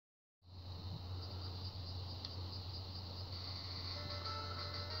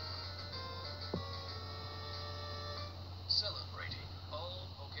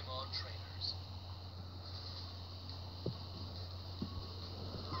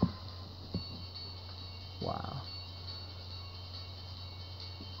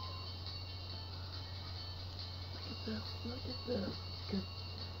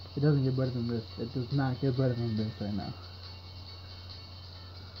It doesn't get better than this. It does not get better than this right now.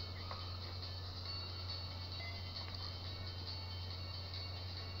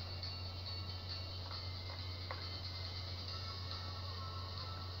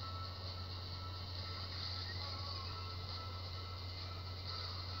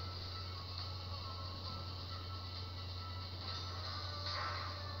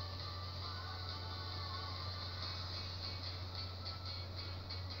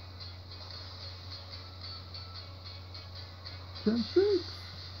 Turn 6.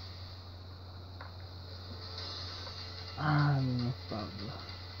 I'm gonna stop this.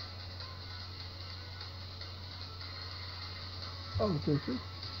 Oh, turn 6.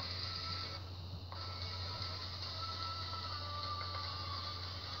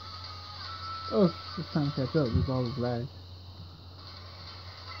 Oh, it's time to catch up with all this lag.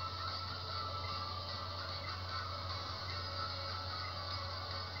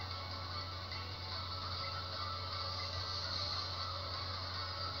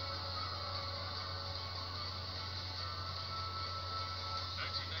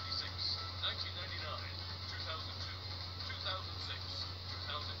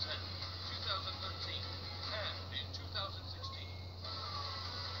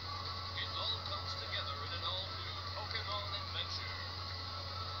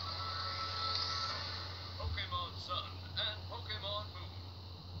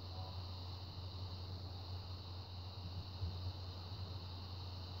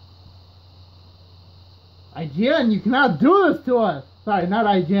 IGN, you cannot do this to us! Sorry, not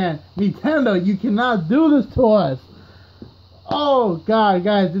IGN. Nintendo, you cannot do this to us! Oh god,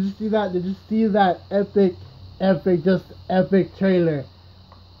 guys, did you see that? Did you see that epic, just epic trailer?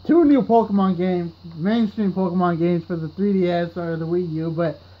 2 new Pokemon games, mainstream Pokemon games for the 3DS or the Wii U,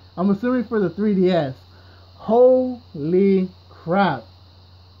 but I'm assuming for the 3DS. Holy crap.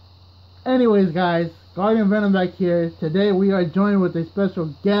 Anyways, guys, Guardian Venom back here. Today we are joined with a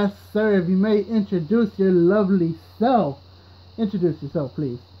special guest. Sir, if you may introduce your lovely self. Introduce yourself,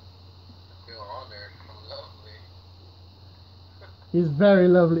 please. I feel honored. I'm lovely. He's very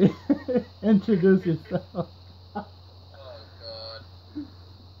lovely. Introduce yourself. Oh God.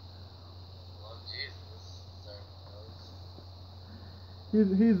 Love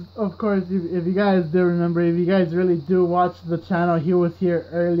Jesus. He's of course, if you guys do remember, if you guys really do watch the channel, he was here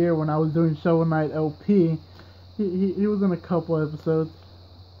earlier when I was doing Shovel Knight LP. He was in a couple episodes.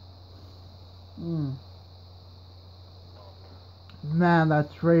 Man,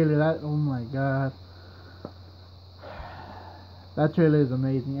 that trailer, oh my god. That trailer is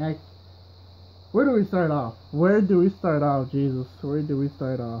amazing. Where do we start off? Where do we start off, Jesus? Where do we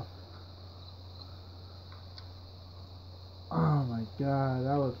start off? Oh my god,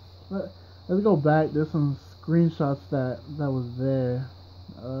 that was... Let's go back. There's some screenshots that was there.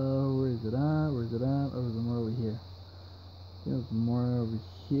 Where is it at? Where is it at? Oh, there's more over here. There's more over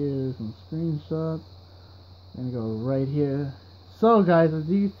here. Some screenshots. Gonna go right here. So guys, as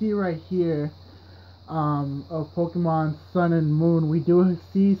you see right here, of Pokemon Sun and Moon, we do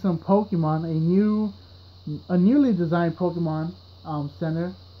see some Pokemon, a newly designed Pokemon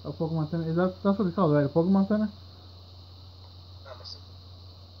center, a Pokemon center. That's what it's called, right? A Pokemon center.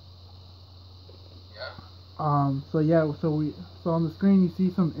 So on the screen you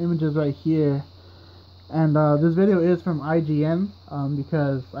see some images right here, and this video is from IGN,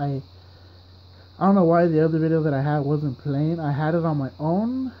 because I don't know why the other video that I had wasn't playing. I had it on my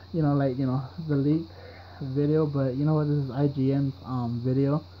own, the leaked video, but you know what, this is IGN's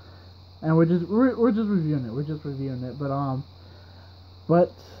video, and we're just reviewing it.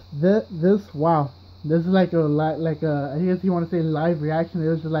 But this wow, this is like a I guess you want to say live reaction. It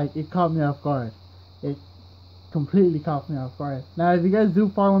was just like, it caught me off guard. It completely caught me off guard. Now, if you guys do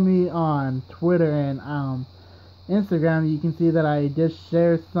follow me on Twitter and Instagram, you can see that I just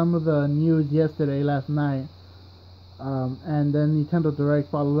shared some of the news last night, and then Nintendo Direct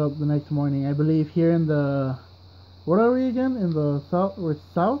followed up the next morning. I believe here in the, what are we again? In the South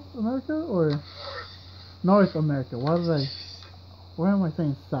America or North America? Why am I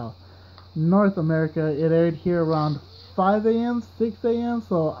saying South? North America. It aired here around 5 a.m., 6 a.m.,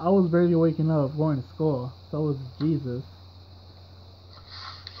 so I was barely waking up going to school. So was Jesus.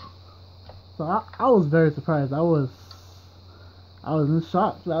 So I was very surprised. I was in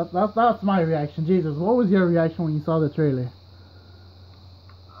shock. That's my reaction. Jesus, what was your reaction when you saw the trailer?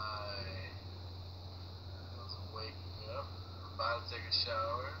 I was waking up, about to take a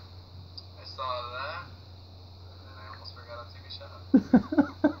shower. I saw that, and then I almost forgot to take a shower.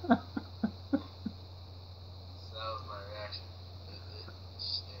 So that was my reaction.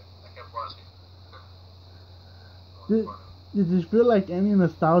 I kept watching. did you feel like any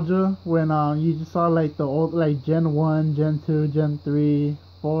nostalgia when you just saw like the old like Gen 1, Gen 2, Gen 3,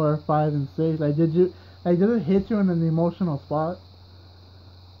 4, 5, and 6? Like did it hit you in an emotional spot?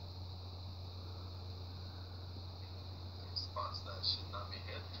 Spots that should not be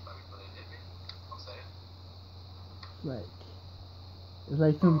hit, but it hit me. I'll say it. Like it's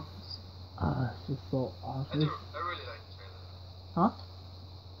like some it's just so awesome. I really like the trailer. Huh?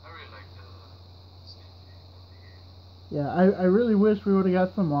 I really like the sneak peek of the game. Yeah, I really wish we would have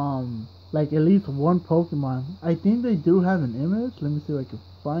got some like at least one Pokemon. I think they do have an image. Let me see if I can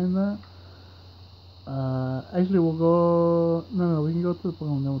find that. Actually we'll go no, we can go to the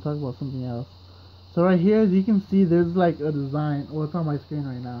Pokemon, then we'll talk about something else. So right here, as you can see, there's like a design. What's on my screen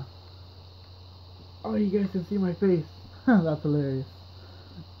right now? Oh, you guys can see my face. That's hilarious.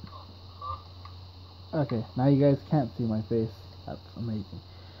 Okay, now you guys can't see my face. That's amazing.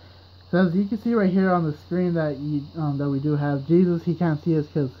 So as you can see right here on the screen that we do have Jesus. He can't see us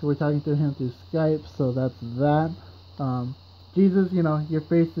because we're talking to him through Skype. So that's that. Jesus, you know your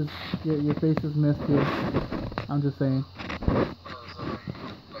face is missed here. I'm just saying. So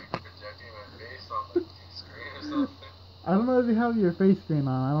like projecting my face on the screen or something? I don't know if you have your face screen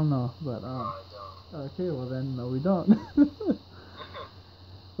on. I don't know, but No, I don't. okay, well then no, we don't.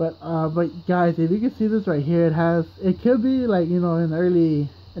 But guys, if you can see this right here, it could be like, you know, an early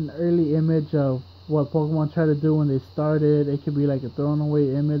image of what Pokemon tried to do when they started. It could be like a thrown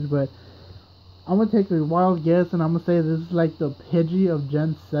away image, but I'm gonna take a wild guess and I'm gonna say this is like the Pidgey of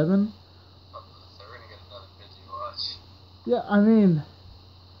Gen 7. So we're gonna get another Pidgey watch. Yeah, I mean,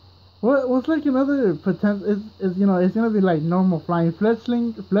 what's like another potential is you know, it's gonna be like normal flying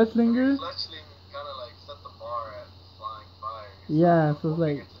Fletchlinger. Fletchling kind of like set the bar at flying fire. Yeah, so it's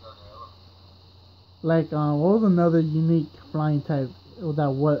like what was another unique flying type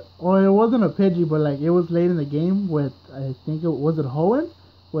that what? Oh, it wasn't a Pidgey, but like it was late in the game with, I think it was Hoenn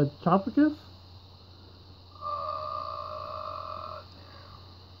with Tropicus.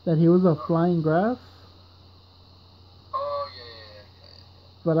 That he was a flying grass. Oh yeah.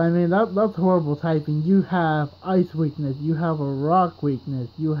 But I mean that's horrible typing. You have ice weakness, you have a rock weakness,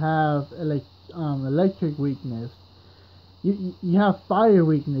 you have electric weakness, you have fire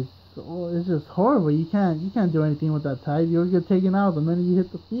weakness. Oh, it's just horrible. You can't do anything with that type. You'll get taken out the minute you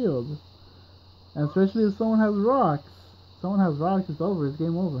hit the field. And especially if someone has rocks. It's over. It's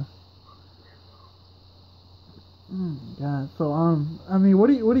game over. God. So I mean, what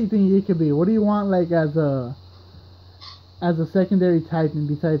do you think it could be? What do you want like as a secondary typing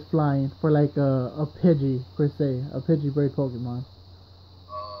besides flying for like a Pidgey per se, a Pidgey breed Pokemon?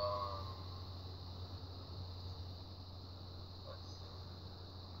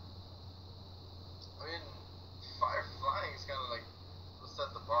 I mean, flying is kind of like to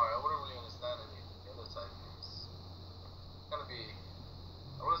set the bar. I wouldn't really understand any of the other typings. It's gonna be,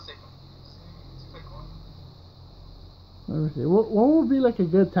 I wouldn't say confusing. It's a big one. Let me see. What would be like a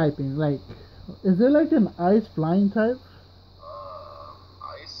good typing? Like, is there like an ice flying type?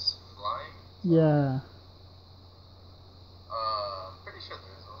 Ice flying? Yeah. I'm pretty sure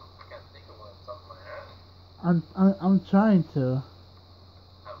there is one. I can't think of one on the top of my head. I'm trying to.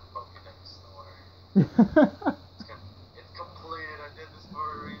 I have a Pokédex, don't worry. It's completed. I did this for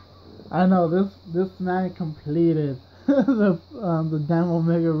a reason. I know this man completed the damn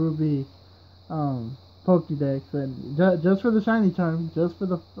Omega Ruby Pokédex, and just for the shiny charm, just for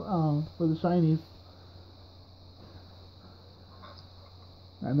the shinies.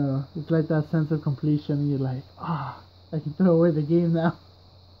 I know, it's like that sense of completion, and you're like, I can throw away the game now.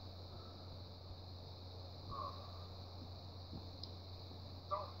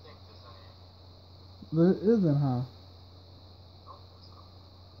 Don't think there's any. There isn't, huh?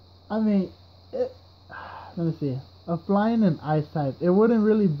 I mean, let me see. A flying and ice type, it wouldn't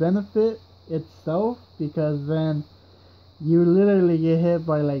really benefit itself because then you literally get hit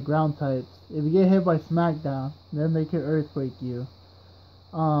by like ground types. If you get hit by Smackdown, then they could earthquake you.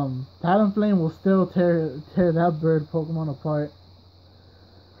 Talonflame will still tear that bird Pokemon apart.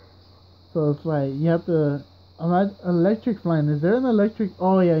 So it's like you have to. Electric flying. Is there an electric?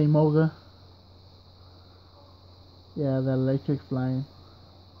 Oh yeah, Emoga. Yeah, the electric flying.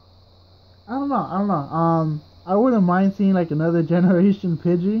 I don't know. I wouldn't mind seeing like another generation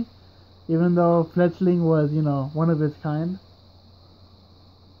Pidgey, even though Fletchling was, you know, one of its kind.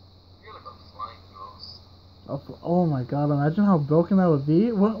 You're like a flying ghost. Oh my god, imagine how broken that would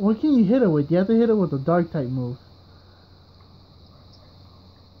be. What can you hit it with? You have to hit it with a dark type move.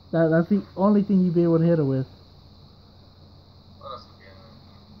 That's the only thing you'd be able to hit it with. What else would be in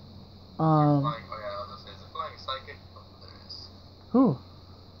it? Um. Flying, oh yeah, I was gonna say, is it flying psychic? Oh, there is. Who?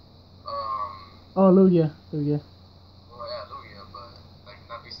 Um. Oh, Lugia. Oh yeah,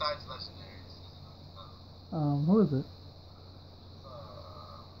 Who is it? What's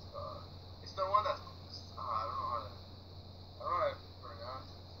it called? It's the one that's. I don't know how to. I don't know how to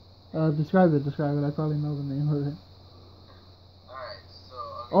pronounce it. Describe it. Describe it. I probably know the name of it. Alright, so.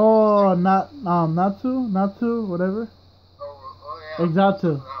 I mean, Oh, not two, whatever. Oh yeah. Exatu.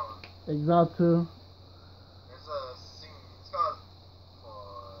 That one. Exatu. There's a sing. It's called.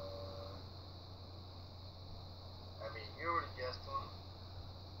 I mean, you already guessed one.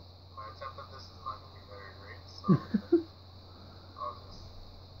 My attempt at this is not going to be very great, so I'll just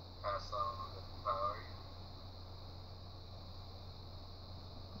pass on the power.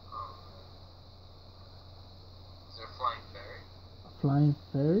 Is there a flying fairy? Flying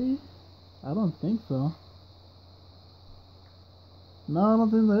fairy? I don't think so. No, I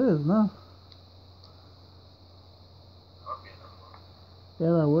don't think there is. No. That'll be another one.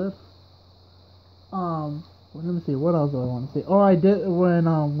 Yeah, that would. Well, let me see. What else do I want to see? Oh, I did when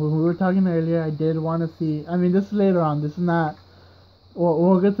we were talking earlier. I did want to see. I mean, this is later on. This is not. Well,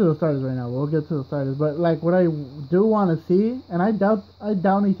 we'll get to the starters right now. We'll get to the starters. But like, what I do want to see, and I doubt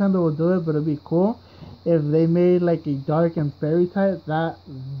Nintendo will do it, but it'd be cool if they made like a dark and fairy type. That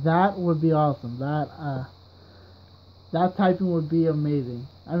would be awesome. That typing would be amazing.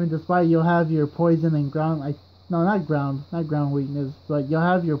 I mean, despite you'll have your poison and ground. No, not ground weakness, but you'll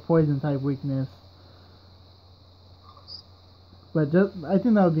have your poison type weakness. But I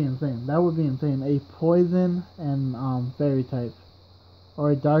think that would be insane. That would be insane. A poison and fairy type,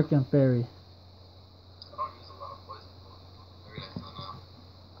 or a dark and fairy. I don't use a lot of poison. Maybe that's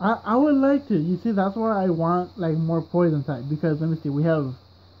enough. I would like to. You see, that's why I want like more poison type, because let me see. We have. I use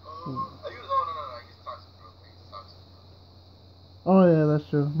toxic growth. Oh yeah, that's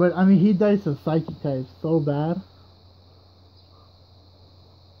true. But I mean, he dies to psychic type so bad.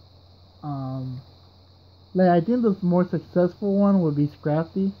 Like I think the more successful one would be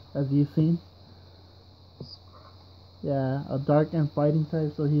Scrafty, as you've seen. Yeah, a dark and fighting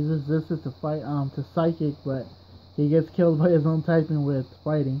type, so he's resistant to fight to psychic, but he gets killed by his own typing with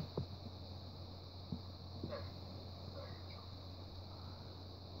fighting.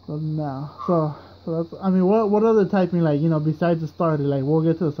 So now, so that's. I mean, what other typing, like, you know, besides the starter, like we'll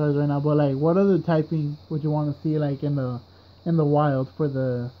get to the starters right now, but like what other typing would you want to see like in the wild for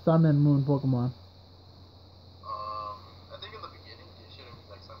the Sun and Moon Pokemon? I think in the beginning it should have been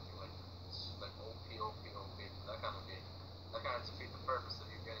like something like OP. That kind of defeat the purpose of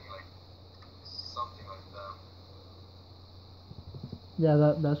you getting like something like that.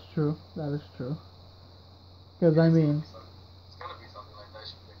 Yeah, that's true. That is true. Because I mean, it's gonna be something like that.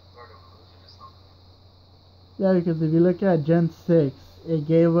 It should be like third evolution or something. yeah, because if you look at Gen 6, it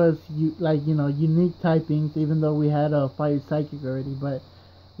gave us unique typings, even though we had a fire psychic already, but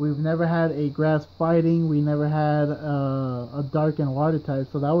we've never had a grass fighting. We never had a dark and water type,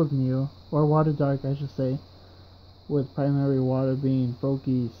 so that was new. Or water dark, I should say, with primary water being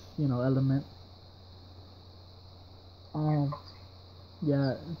Froakies, element.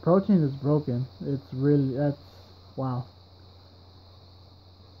 Yeah, protein is broken. That's wow.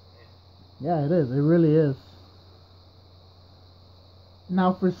 Yeah, it is. It really is.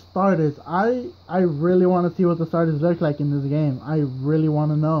 Now for starters, I really want to see what the starters look like in this game. I really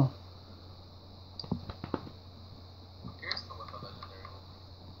want to know.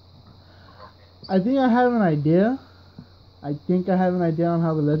 I think I have an idea. I think I have an idea on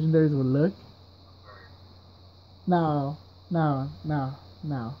how the legendaries would look. Now.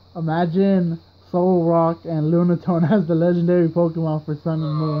 Imagine Soul Rock and Lunatone as the legendary Pokemon for Sun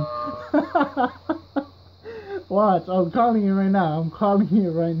and Moon. Watch, I'm calling it right now.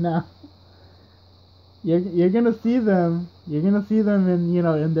 You're gonna see them. You're gonna see them in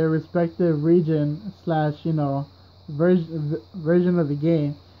their respective region / version of the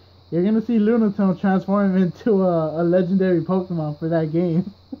game. You're gonna see Lunatone transform into a legendary Pokemon for that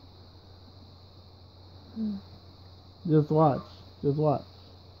game. Just watch. Would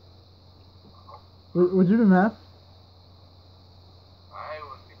you be mad? I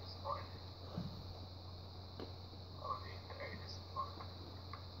would be disappointed. I would be very disappointed.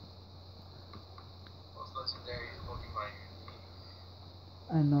 Most legendary Pokemon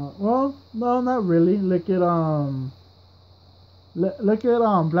you need. I know. Well, no, not really. Look at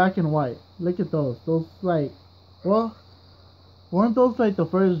Black and White. Look at those. Those weren't those like the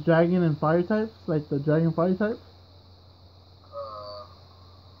first Dragon and Fire types? Like the Dragon Fire types?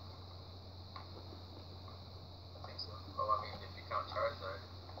 I think so. Well, I mean, if you count Charizard.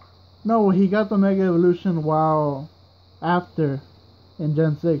 No, he got the Mega Evolution while after in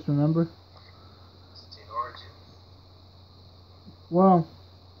Gen 6, remember? It's in Origins. Well,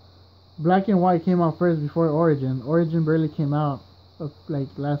 Black and White came out first before Origin. Origin barely came out like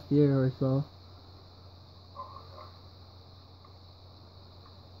last year or so.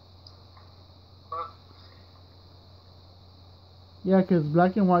 Yeah, because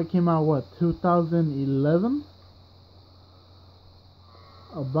Black and White came out, what, 2011?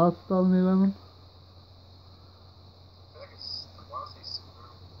 About 2011? I feel like it's, I want to say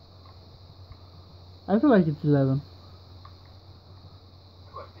sooner. I feel like it's 11. It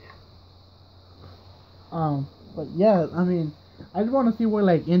might be. But yeah, I mean, I just want to see what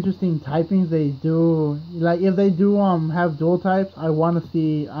like interesting typings they do. Like if they do have dual types, I want to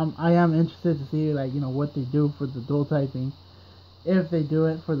see. I am interested to see like what they do for the dual typing. If they do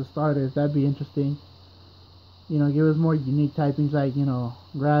it for the starters, that'd be interesting. Give us more unique typings like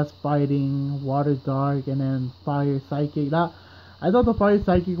grass fighting, water dark, and then fire psychic. That I thought the fire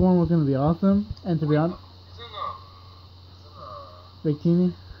psychic one was gonna be awesome. And to be honest,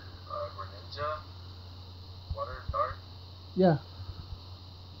 Victini. Greninja, water dark. Yeah.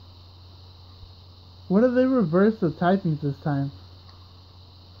 What if they reverse the typings this time?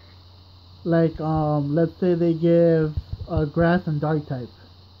 Like let's say they give a grass and dark type.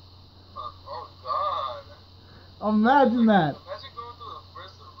 Oh God. Imagine that. Imagine going through the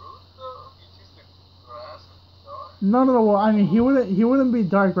first route though. You choose the grass and dark. No. Well, I mean, he wouldn't be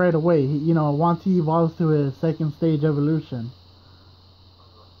dark right away. Once he evolves to his second stage evolution.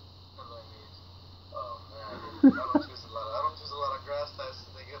 Oh man, I don't choose a lot of grass types.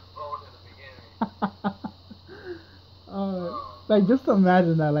 They get blown in the beginning. Like just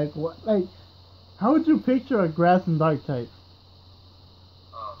imagine that. Like what? Like, how would you picture a grass and dark type?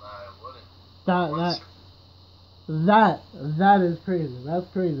 Oh man, I wouldn't. That is crazy. That's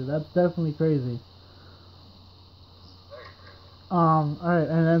crazy. That's definitely crazy. Alright,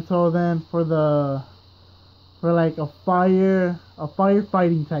 and then for like a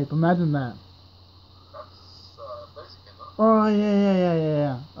firefighting type, imagine that. That's basic enough. Oh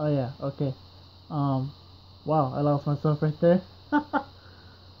yeah. Oh yeah, okay. Wow, I lost myself right there.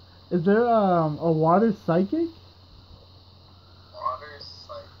 Is there a water psychic? Water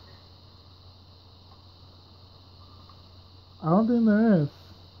psychic. I don't think there is.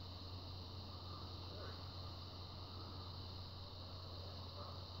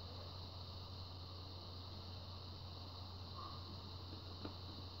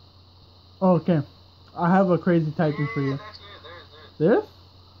 Oh, okay. I have a crazy typing for you. Actually, There is?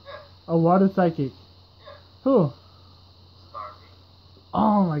 Yeah. A water psychic. Yeah. Who? Starmie.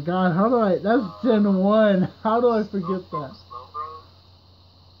 Oh my god, that's Gen 1. How do I forget that? Slowbro.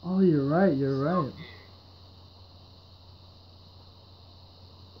 Oh, you're right. You're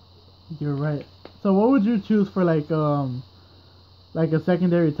right. So what would you choose for like a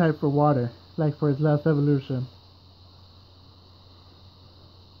secondary type for water? Like for its last evolution?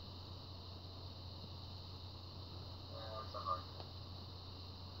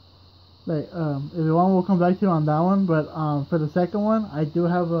 Like if you want, we'll come back to you on that one. But for the second one, I do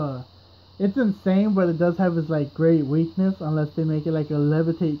have it's insane, but it does have its like great weakness unless they make it like a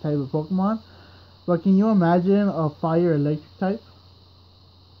levitate type of Pokemon. But can you imagine a fire electric type?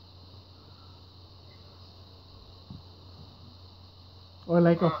 Or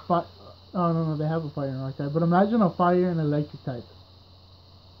like a fire. Oh no, they have a fire and rock type. But imagine a fire and electric type.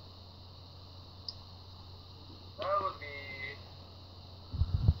 That would be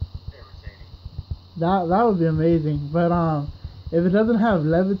irritating. That would be amazing. But if it doesn't have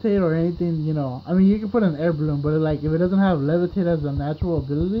levitate or anything, I mean, you can put an air balloon, but like if it doesn't have levitate as a natural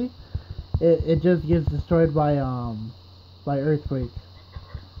ability, it just gets destroyed by earthquake.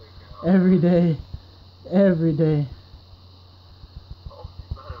 Every day.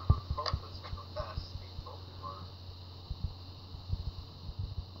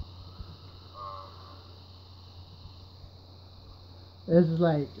 It's just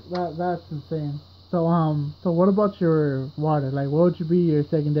like that's insane. So what about your water? Like, what would be your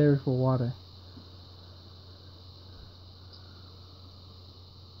secondary for water?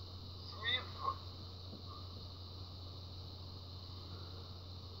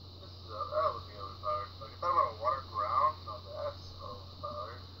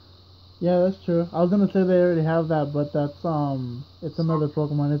 Yeah, that's true. I was gonna say they already have that, but that's it's another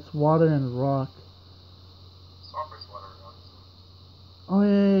Pokemon. It's water and rock. Swampert water and rock. Oh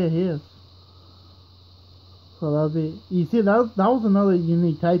yeah, he is. So that'll be. You see, that was another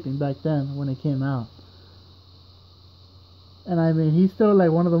unique typing back then when it came out. And I mean, he's still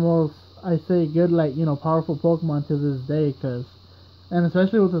like one of the most, I say, good, like powerful Pokemon to this day, and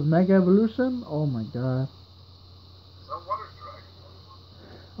especially with his Mega Evolution. Oh my god. Is that water dragon?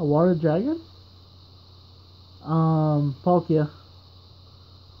 A water dragon? Palkia.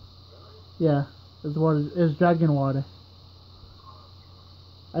 Yeah, it's water. It's dragon water.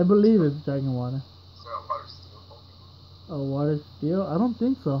 I believe it's dragon water. Is there a water steel Pokemon? A water steel? I don't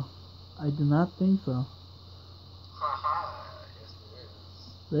think so. I do not think so. Haha, yes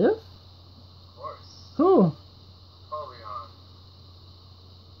This? Of course. Who? Polygon.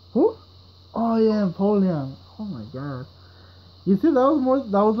 Who? Oh yeah, Empoleon. Oh my god. You see, that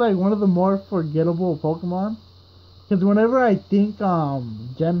was like one of the more forgettable Pokemon. Because whenever I think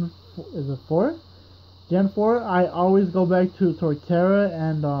is it 4? Gen 4, I always go back to Torterra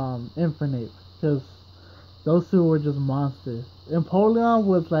and Infernape. Because those two were just monsters. Empoleon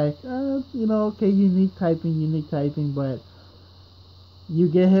was like, you know, okay, unique typing, but you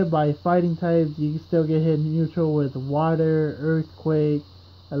get hit by fighting types, you still get hit neutral with water, earthquake,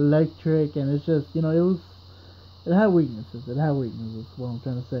 electric, and it's just, you know, it had weaknesses. It had weaknesses, is what I'm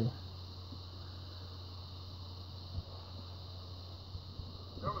trying to say.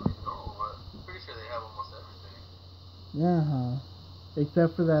 I don't really know, but I'm pretty sure they have almost everything. Yeah, huh?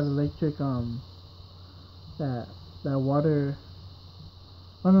 Except for that electric, that water.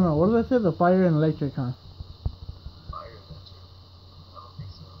 Oh no, what did I say? The fire and electric, huh? Fire electric? I don't think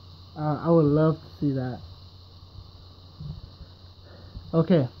so. I would love to see that.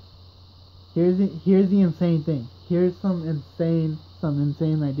 Okay. Here's the insane thing. Here's some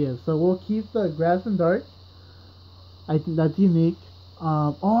insane ideas. So we'll keep the grass and dark. I think that's unique.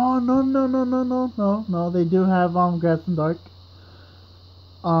 Oh no. They do have grass and dark.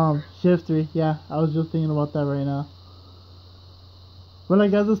 Shift 3. Yeah, I was just thinking about that right now. But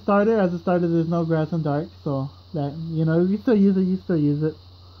like as a starter, there's no grass and dark, so that, you know, you still use it.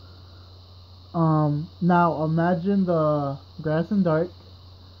 Now imagine the grass and dark,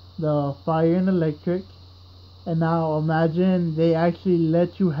 the fire and electric, and now imagine they actually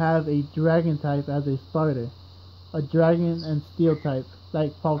let you have a dragon type as a starter, a dragon and steel type,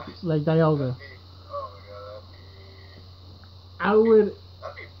 like like Dialga. Oh my god,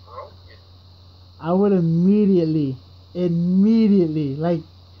 that'd be broken. I would immediately, like,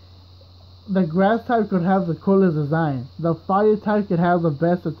 the grass type could have the coolest design. The fire type could have the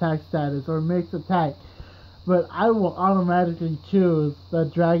best attack status or mixed attack. But I will automatically choose the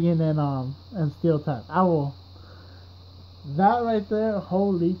dragon and steel type. I will. That right there,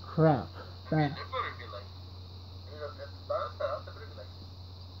 holy crap. I mean, there better be like, you know, there better be like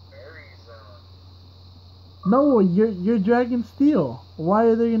fairies and. No, you're dragon steel. Why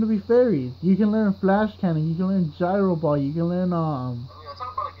are there gonna be fairies? You can learn flash cannon. You can learn gyro ball. You can learn I mean, I'm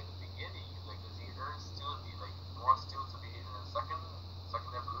talking about like in the beginning. Like, does he earn steel? He like wants steel to be in a second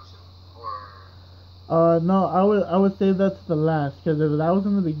evolution, or? No, I would say that's the last, because if that was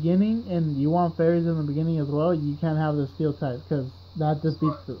in the beginning and you want fairies in the beginning as well, you can't have the steel type, because that just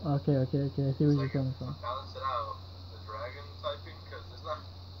beats the. Okay, I see where you're coming from. Balance it out, the dragon typing, because it's not.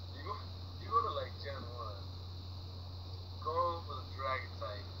 You go to like Gen 1, go for the dragon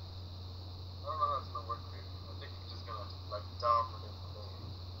type. I don't know how it's gonna work for you. I think you're just gonna like dominate the game.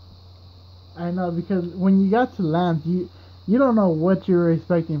 I know, because when you got to Lance, you don't know what you were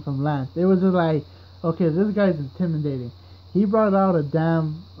expecting from Lance. It was just like, okay, this guy's intimidating. He brought out a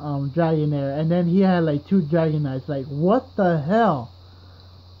damn Dragonair, and then he had like 2 Dragonites. Like, what the hell?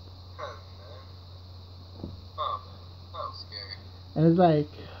 Oh man, that was scary. And it's like,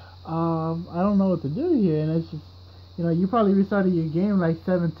 I don't know what to do here. And it's just, you know, you probably restarted your game like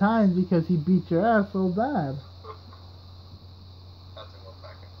 7 times because he beat your ass so bad. Had to go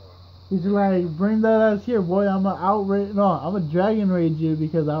back and forth. He's like, bring that ass here, boy. I'm a Dragon Rage you,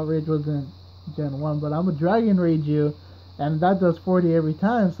 because Outrage wasn't Gen 1, but I'm a Dragon Rage you, and that does 40 every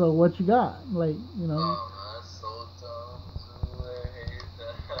time, so what you got? Like, you know. Oh, that's so dumb, dude. I hate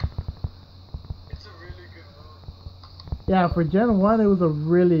that. It's a really good move. Yeah, for Gen 1, it was a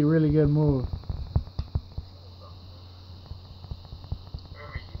really, really good move.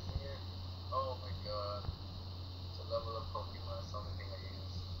 Remember using it? Oh my god. To level up Pokemon, that's the only thing I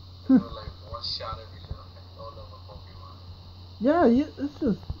use. You know, like one shot every low level Pokemon. Yeah,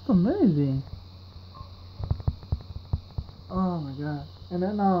 it's amazing. Oh my god. And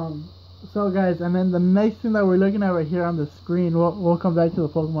then so guys, and then the next thing that we're looking at right here on the screen, we'll come back to the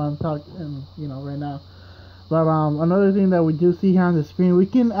Pokemon talk and right now. But another thing that we do see here on the screen, we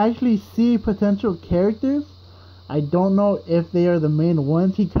can actually see potential characters. I don't know if they are the main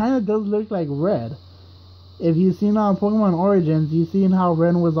ones. He kind of does look like Red. If you've seen on Pokemon Origins, you've seen how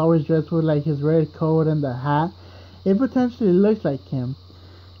Red was always dressed with like his red coat and the hat. It potentially looks like him.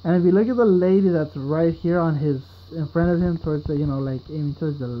 And if you look at the lady that's right here in front of him, towards the, like aiming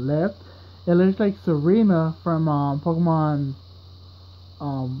towards the left, it looks like Serena from Pokemon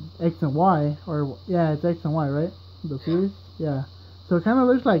X and Y, or yeah, it's X and Y, right? The series, yeah. So it kind of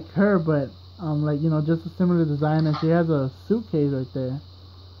looks like her, but like, just a similar design, and she has a suitcase right there.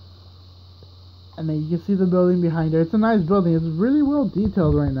 And then you can see the building behind her. It's a nice building. It's really well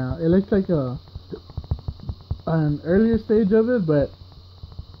detailed right now. It looks like an earlier stage of it, but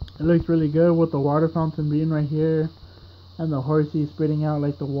It looks really good with the water fountain being right here, and the horsey spitting out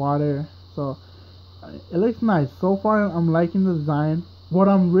like the water. So it looks nice. So far, I'm liking the design. What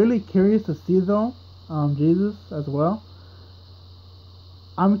I'm really curious to see though, Jesus as well.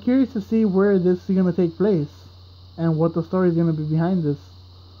 I'm curious to see where this is gonna take place, and what the story is gonna be behind this.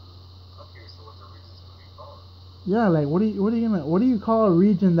 I'm curious to what the region's gonna be called. Yeah, like what do you call a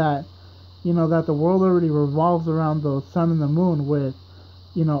region that, that the world already revolves around the sun and the moon with,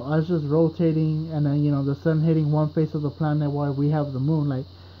 us just rotating, and then the sun hitting one face of the planet while we have the moon. Like,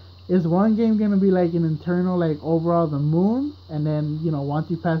 is one game gonna be like an internal, like overall the moon, and then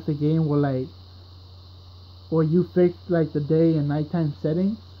once you pass the game will like, or you fix like the day and nighttime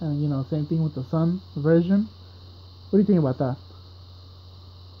settings, and same thing with the sun version. What do you think about that?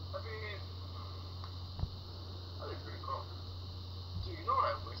 I mean, that'd be pretty cool. Dude, you know what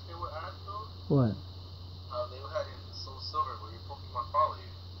I wish they would add though? What? They would have in Soul Silver where your Pokemon follow you.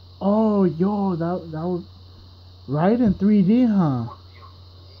 Oh, yo, that was right in 3D, huh? That would be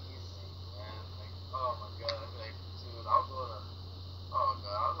amazing, man. Like, oh my god, I'd be like, dude, I'll go to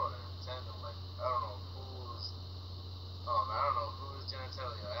Nintendo. Like, I don't know who's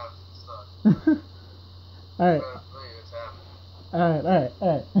genitalia. I have to start. Alright.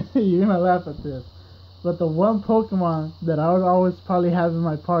 Alright. You're gonna laugh at this. But the one Pokemon that I would always probably have in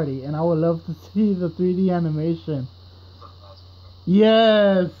my party, and I would love to see the 3D animation.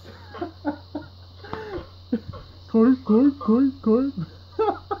 Yes! Corp.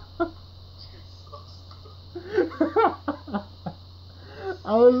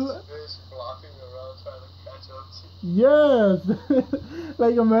 I was... Yes!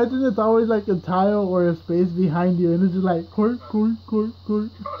 Like, imagine it's always like a tile or a space behind you, and it's just like, corp. You probably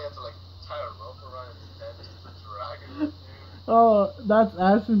have to, like, tie a rope around its head just to drag it with you. Oh, that's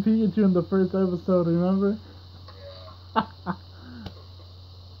Ash and Pikachu in the first episode, remember? Yeah.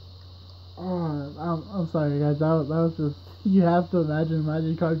 Oh, I'm sorry, guys. That was just... You have to imagine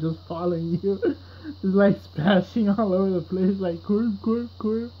Magikarp just following you. Just, like, splashing all over the place, like, corp. About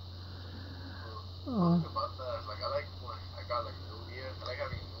that, like, I like when I got like Lugia. I like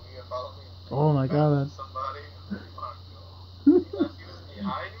having Lugia follow me. Oh my god. Somebody. You see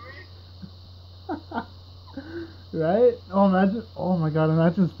behind me? Right? Oh my god,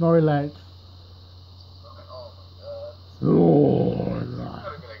 imagine Snorlax. Oh my god. Snorlax.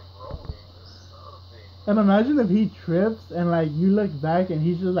 Gotta be like rolling or something. And imagine if he trips and like you look back and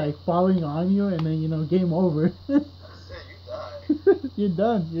he's just like falling on you, and then game over. That's it, you die. You're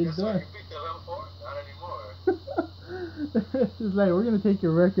done. Guess what, you beat the level 4? Not anymore. It's like, we're gonna take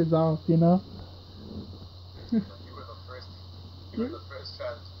your records off, You were the first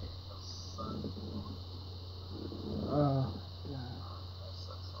strategy. Son. Oh, that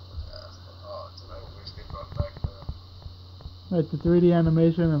sucks so much ass. Oh, dude, I wish they brought back like the 3D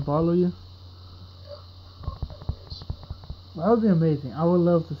animation and follow you. Yeah. Oh, I wish. That would be amazing. I would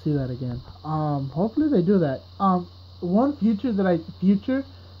love to see that again. Hopefully they do that. One future,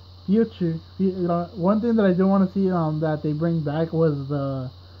 one thing that I do want to see that they bring back was the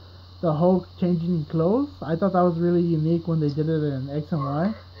Hulk changing clothes. I thought that was really unique when they did it in X and Y.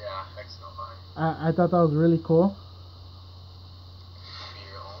 Yeah, X and Y. I thought that was really cool. Be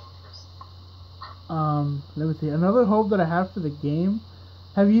your own person. Let me see. Another hope that I have for the game.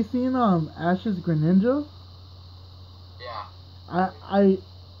 Have you seen Ash's Greninja? Yeah. I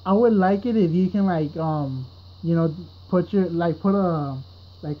would like it if you can like put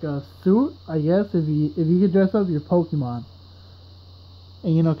a suit, I guess, if you could dress up your Pokemon,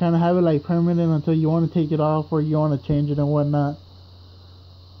 and kind of have it like permanent until you want to take it off or you want to change it and whatnot.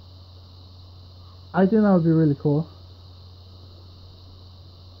 I think that would be really cool.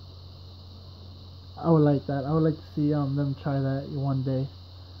 I would like that. I would like to see them try that one day,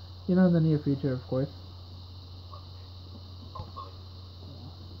 in the near future, of course.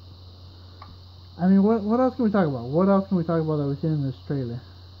 I mean, what else can we talk about? What else can we talk about that we've seen in this trailer?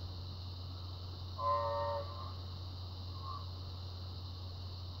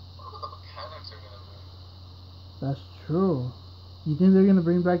 What about the mechanics are gonna be? That's true. You think they're gonna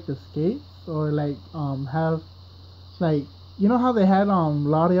bring back the skates, or like have like how they had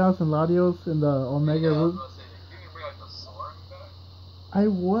Latios and Latios in the Omega Route? I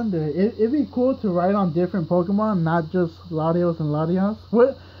wonder. It'd be cool to ride on different Pokemon, not just Latios and Latios.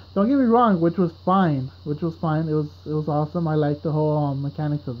 Don't get me wrong, which was fine. It was awesome. I liked the whole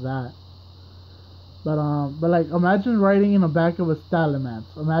mechanics of that. But like, imagine riding in the back of a Salamence.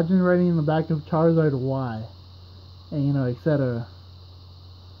 Imagine riding in the back of Charizard Y, and etc.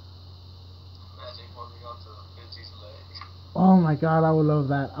 Imagine holding on to Pidgey's leg. Oh my god, I would love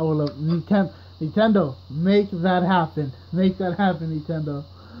that. I would love Nintendo. Make that happen. Make that happen, Nintendo.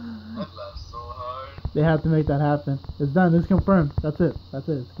 I'd laugh so hard. They have to make that happen. It's done. It's confirmed. That's it. That's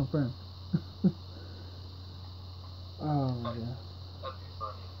it. It's confirmed. Oh my god. That'd be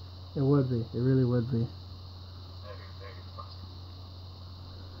funny. It would be. It really would be. Very, very funny.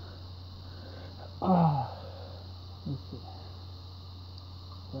 Oh. Let's see.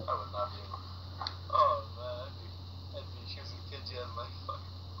 I would not be able. Oh man, I'd be choosing Pidgey as my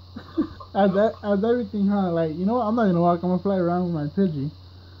fucking. As everything, huh? Like, you know what? I'm not gonna walk. I'm gonna fly around with my Pidgey.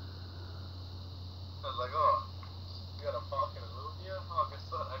 I was like, oh, you got a Pokémon Lumia? Oh, guess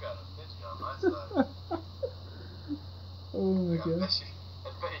what? I got a Pidgey on my side. Oh my Like, god. I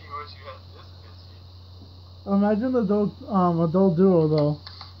bet you wish you had this Pidgey. Imagine adult duo though.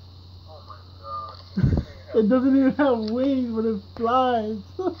 Oh my god. It doesn't even have wings, but it flies.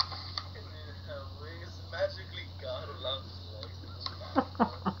 It doesn't even have wings. Magically, God allows his legs to fly.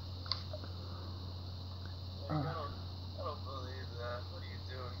 Like, I don't believe that. What are you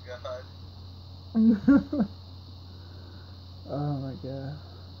doing, God? Oh my god.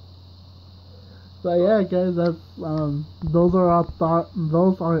 So yeah, guys, that's those are our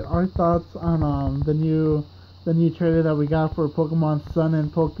thoughts on the new trailer that we got for Pokemon Sun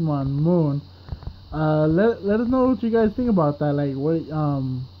and Pokemon Moon. Let us know what you guys think about that. Like,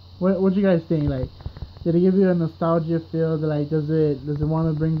 what you guys think? Like, did it give you a nostalgia feel? Like, does it want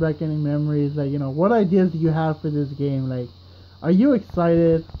to bring back any memories? Like, you know, what ideas do you have for this game? Like, are you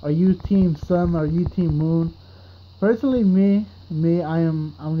excited? Are you Team Sun? Are you Team Moon? Personally,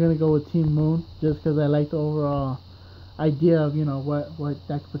 I'm gonna go with Team Moon just because I like the overall idea of, you know, what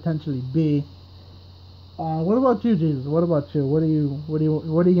that could potentially be. What about you, Jesus? What about you? What are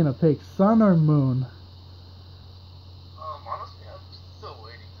you gonna pick? Sun or Moon? Honestly, I'm still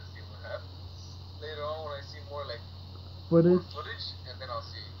waiting to see what happens later on when I see more like Footage? and then I'll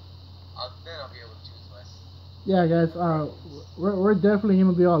see. Then I'll be able to choose myself. Yeah, guys. We're definitely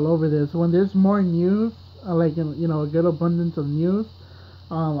gonna be all over this. When there's more news, like, you know, a good abundance of news,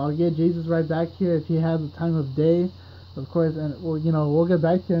 I'll get Jesus right back here if he has the time of day, of course, and we'll get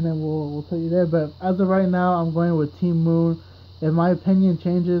back to you and then we'll tell you there. But as of right now, I'm going with Team Moon. If my opinion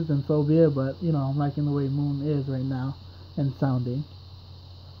changes, then so be it. But you know, I'm liking the way Moon is right now and sounding.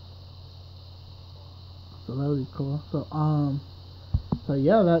 So that would be cool. So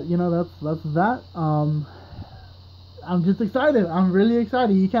yeah, that's that. I'm just excited. I'm really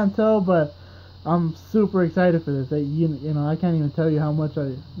excited. You can't tell, but I'm super excited for this. You know, I can't even tell you how much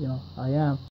I am.